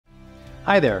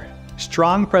Hi there.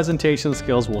 Strong presentation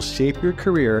skills will shape your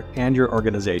career and your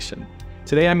organization.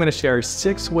 Today I'm going to share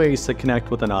 6 ways to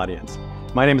connect with an audience.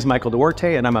 My name is Michael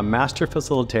Duarte and I'm a master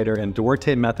facilitator and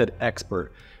Duarte Method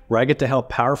expert, where I get to help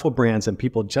powerful brands and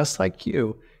people just like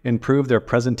you improve their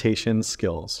presentation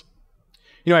skills.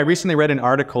 I recently read an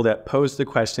article that posed the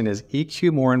question, is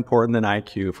EQ more important than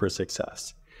IQ for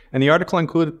success? And the article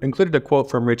included a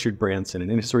quote from Richard Branson, and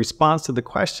in his response to the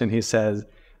question, he says,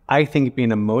 "I think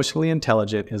being emotionally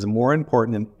intelligent is more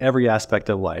important in every aspect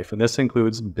of life, and this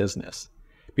includes business.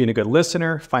 Being a good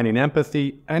listener, finding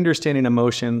empathy, understanding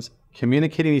emotions,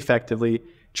 communicating effectively,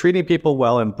 treating people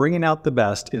well, and bringing out the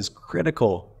best is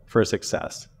critical for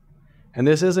success." And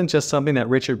this isn't just something that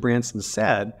Richard Branson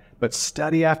said, but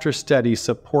study after study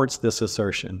supports this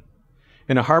assertion.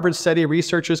 In a Harvard study,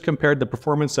 researchers compared the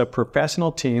performance of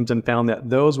professional teams and found that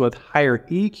those with higher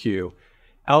EQ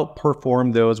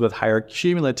outperformed those with higher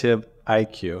cumulative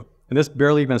IQ. And this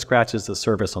barely even scratches the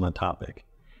surface on the topic.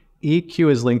 EQ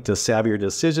is linked to savvier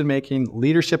decision-making,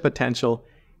 leadership potential,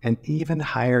 and even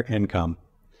higher income.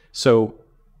 So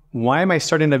why am I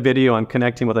starting a video on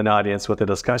connecting with an audience with a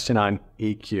discussion on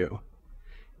EQ?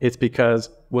 It's because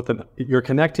you're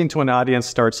connecting to an audience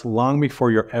starts long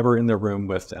before you're ever in the room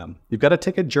with them. You've got to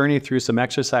take a journey through some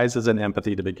exercises and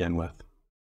empathy to begin with.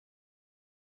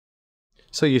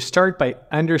 So you start by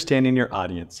understanding your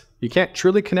audience. You can't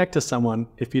truly connect to someone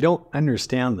if you don't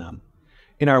understand them.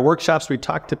 In our workshops, we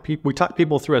talk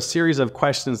people through a series of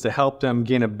questions to help them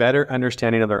gain a better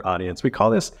understanding of their audience. We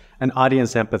call this an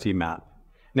audience empathy map.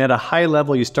 And at a high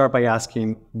level, you start by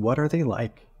asking, what are they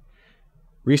like?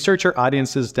 Research your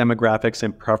audience's demographics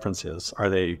and preferences. Are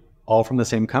they all from the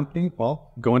same company?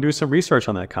 Well, go and do some research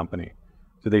on that company.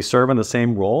 Do they serve in the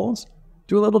same roles?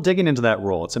 Do a little digging into that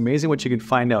role. It's amazing what you can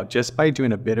find out just by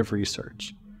doing a bit of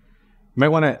research. You might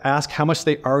want to ask how much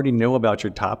they already know about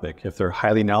your topic. If they're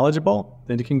highly knowledgeable,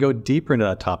 then you can go deeper into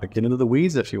that topic, get into the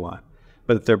weeds if you want.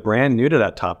 But if they're brand new to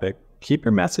that topic, keep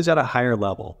your message at a higher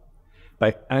level.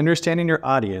 By understanding your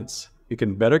audience, you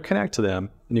can better connect to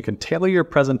them, and you can tailor your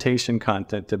presentation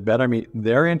content to better meet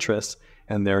their interests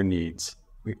and their needs.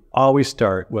 We always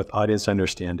start with audience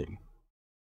understanding.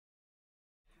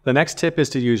 The next tip is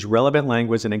to use relevant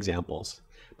language and examples.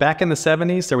 Back in the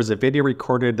 70s, there was a video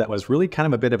recorded that was really kind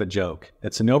of a bit of a joke.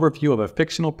 It's an overview of a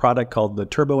fictional product called the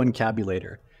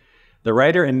Turbo-Encabulator. The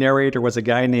writer and narrator was a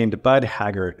guy named Bud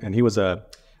Haggart, and he was a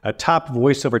top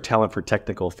voiceover talent for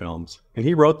technical films. And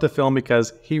he wrote the film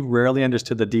because he rarely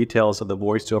understood the details of the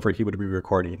voiceover he would be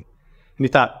recording. And he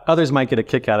thought others might get a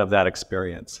kick out of that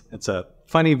experience. It's a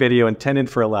funny video intended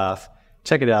for a laugh.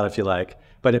 Check it out if you like.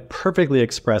 But it perfectly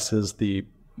expresses the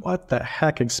what the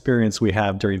heck experience we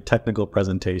have during technical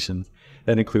presentations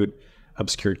that include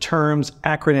obscure terms,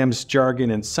 acronyms,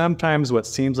 jargon, and sometimes what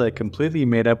seems like completely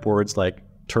made up words like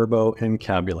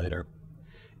Turbo-Encabulator.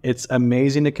 It's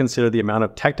amazing to consider the amount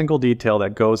of technical detail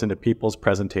that goes into people's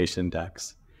presentation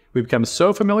decks. We've become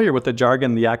so familiar with the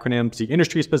jargon, the acronyms, the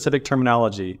industry-specific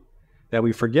terminology that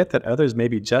we forget that others may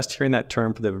be just hearing that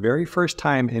term for the very first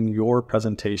time in your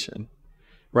presentation.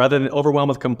 Rather than overwhelm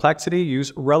with complexity,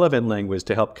 use relevant language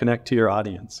to help connect to your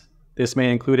audience. This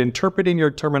may include interpreting your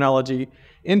terminology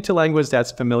into language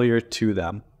that's familiar to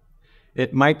them.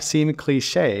 It might seem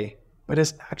cliche, but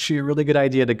it's actually a really good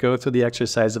idea to go through the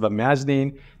exercise of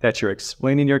imagining that you're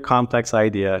explaining your complex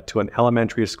idea to an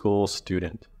elementary school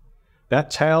student.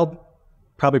 That child,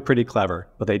 probably pretty clever,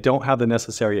 but they don't have the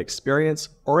necessary experience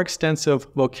or extensive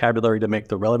vocabulary to make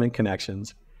the relevant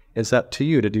connections. It's up to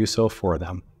you to do so for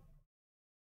them.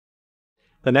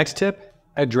 The next tip,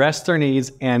 address their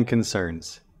needs and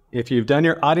concerns. If you've done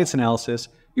your audience analysis,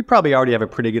 you probably already have a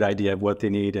pretty good idea of what they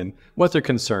need and what they're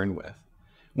concerned with.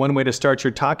 One way to start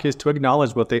your talk is to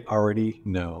acknowledge what they already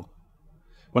know.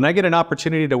 When I get an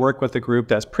opportunity to work with a group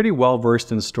that's pretty well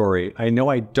versed in story, I know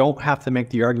I don't have to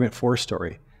make the argument for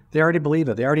story. They already believe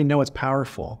it. They already know it's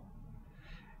powerful.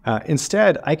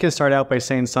 Instead, I can start out by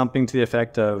saying something to the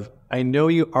effect of, I know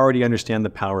you already understand the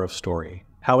power of story,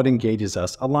 how it engages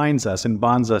us, aligns us, and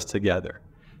bonds us together.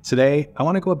 Today, I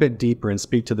want to go a bit deeper and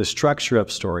speak to the structure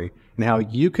of story and how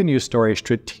you can use story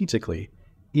strategically,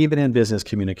 even in business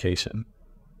communication.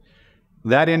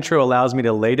 That intro allows me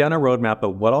to lay down a roadmap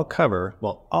of what I'll cover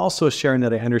while also sharing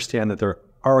that I understand that they're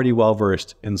already well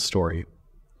versed in story.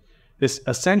 This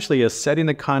essentially is setting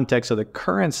the context of the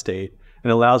current state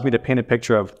and allows me to paint a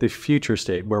picture of the future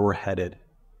state where we're headed.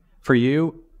 For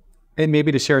you, it may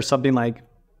be to share something like,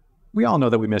 we all know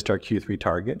that we missed our Q3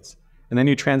 targets, and then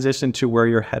you transition to where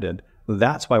you're headed.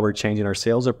 That's why we're changing our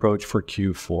sales approach for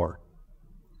Q4.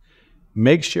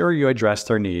 Make sure you address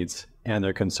their needs and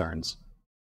their concerns.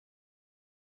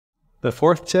 The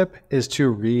fourth tip is to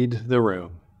read the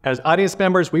room. As audience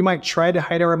members, we might try to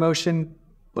hide our emotion,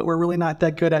 but we're really not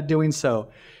that good at doing so.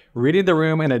 Reading the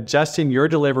room and adjusting your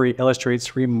delivery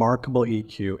illustrates remarkable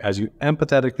EQ as you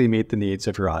empathetically meet the needs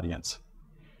of your audience.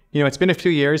 You know, it's been a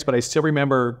few years, but I still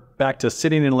remember back to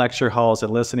sitting in lecture halls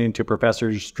and listening to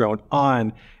professors drone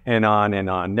on and on and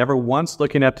on, never once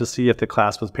looking up to see if the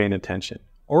class was paying attention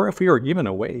or if we were even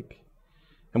awake.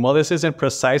 And while this isn't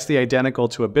precisely identical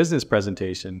to a business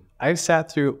presentation, I've sat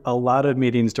through a lot of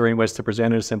meetings during which the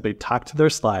presenters simply talked to their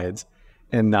slides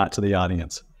and not to the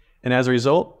audience. And as a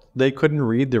result, they couldn't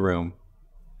read the room.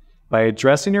 By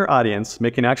addressing your audience,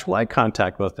 making actual eye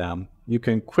contact with them, you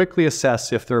can quickly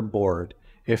assess if they're bored,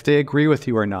 if they agree with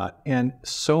you or not, and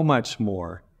so much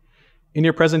more. In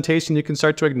your presentation, you can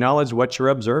start to acknowledge what you're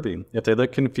observing. If they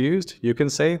look confused, you can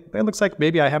say, "It looks like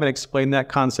maybe I haven't explained that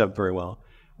concept very well.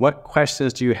 What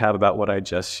questions do you have about what I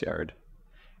just shared?"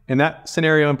 In that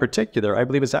scenario in particular, I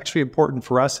believe it's actually important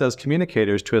for us as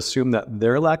communicators to assume that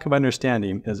their lack of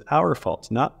understanding is our fault,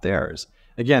 not theirs.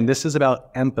 Again, this is about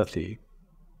empathy.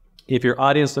 If your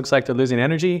audience looks like they're losing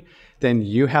energy, then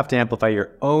you have to amplify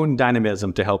your own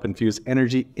dynamism to help infuse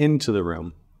energy into the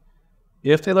room.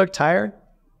 If they look tired,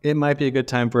 it might be a good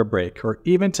time for a break, or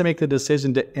even to make the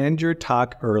decision to end your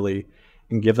talk early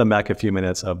and give them back a few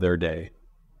minutes of their day.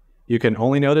 You can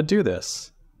only know to do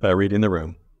this by reading the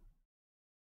room.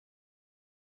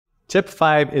 Tip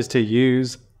 5 is to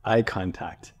use eye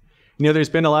contact. You know, there's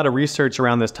been a lot of research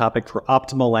around this topic for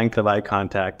optimal length of eye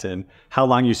contact and how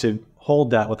long you should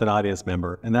hold that with an audience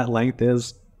member. And that length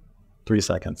is 3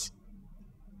 seconds.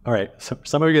 All right, so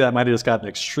some of you that might have just gotten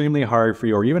extremely hard for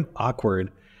you or even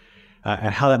awkward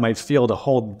and how that might feel to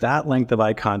hold that length of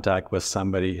eye contact with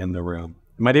somebody in the room.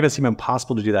 It might even seem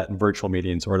impossible to do that in virtual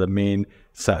meetings or the main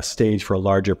stage for a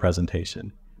larger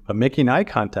presentation. But making eye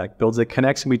contact builds a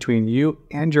connection between you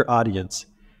and your audience,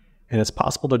 and it's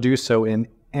possible to do so in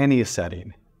any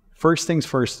setting. First things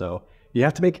first, though, you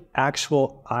have to make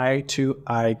actual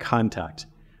eye-to-eye contact.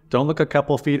 Don't look a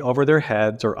couple feet over their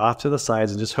heads or off to the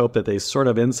sides and just hope that they sort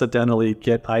of incidentally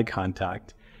get eye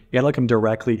contact. You gotta look them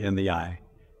directly in the eye.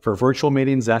 For virtual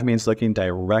meetings, that means looking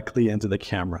directly into the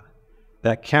camera.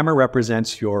 That camera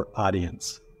represents your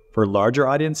audience. For larger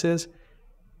audiences,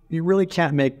 you really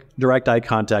can't make direct eye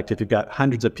contact if you've got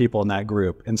hundreds of people in that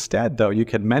group. Instead, though, you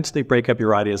can mentally break up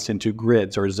your audience into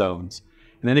grids or zones.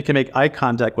 And then you can make eye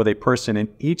contact with a person in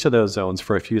each of those zones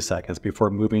for a few seconds before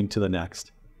moving to the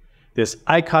next. This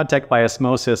eye contact by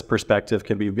osmosis perspective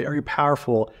can be very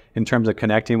powerful in terms of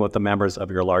connecting with the members of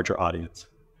your larger audience.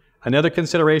 Another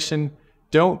consideration,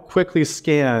 don't quickly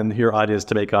scan your audience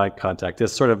to make eye contact.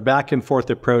 This sort of back and forth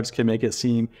approach can make it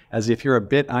seem as if you're a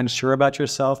bit unsure about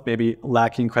yourself, maybe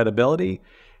lacking credibility,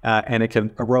 and it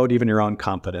can erode even your own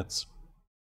confidence.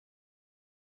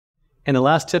 And the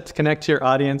last tip to connect to your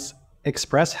audience,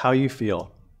 express how you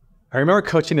feel. I remember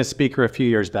coaching a speaker a few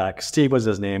years back. Steve was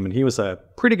his name, and he was a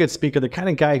pretty good speaker, the kind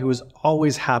of guy who was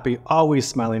always happy, always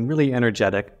smiling, really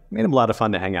energetic, made him a lot of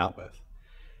fun to hang out with.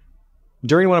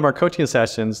 During one of our coaching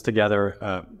sessions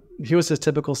together, he was his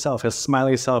typical self, his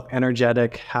smiley self,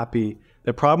 energetic, happy.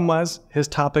 The problem was his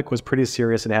topic was pretty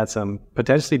serious and had some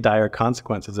potentially dire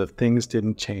consequences if things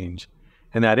didn't change.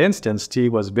 In that instance,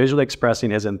 Steve was visually expressing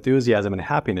his enthusiasm and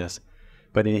happiness,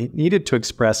 but he needed to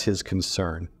express his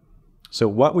concern. So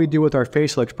what we do with our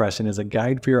facial expression is a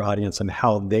guide for your audience on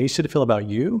how they should feel about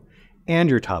you and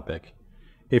your topic.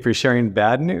 If you're sharing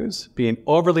bad news, being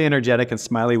overly energetic and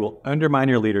smiley will undermine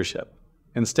your leadership.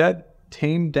 Instead,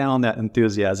 tame down that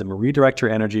enthusiasm and redirect your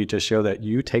energy to show that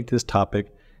you take this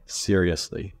topic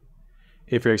seriously.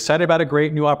 If you're excited about a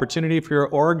great new opportunity for your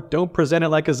org, don't present it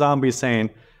like a zombie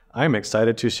saying, "I'm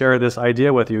excited to share this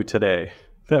idea with you today."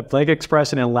 That blank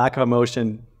expression and lack of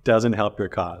emotion doesn't help your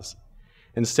cause.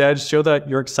 Instead, show that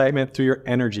your excitement through your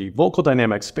energy, vocal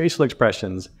dynamics, facial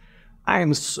expressions. "I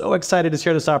am so excited to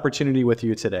share this opportunity with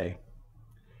you today."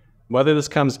 Whether this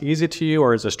comes easy to you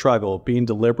or is a struggle, being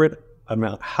deliberate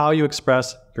about how you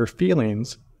express your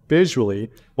feelings visually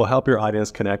will help your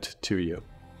audience connect to you.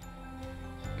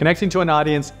 Connecting to an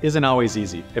audience isn't always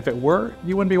easy. If it were,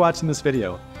 you wouldn't be watching this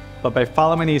video. But by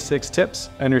following these 6 tips,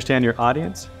 understand your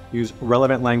audience, use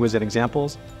relevant language and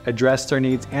examples, address their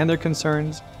needs and their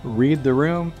concerns, read the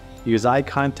room, use eye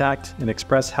contact, and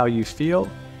express how you feel,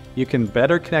 you can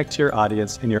better connect to your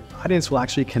audience, and your audience will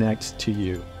actually connect to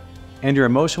you. And your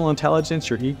emotional intelligence,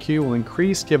 your EQ, will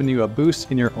increase, giving you a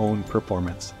boost in your own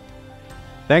performance.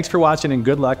 Thanks for watching, and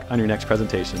good luck on your next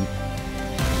presentation.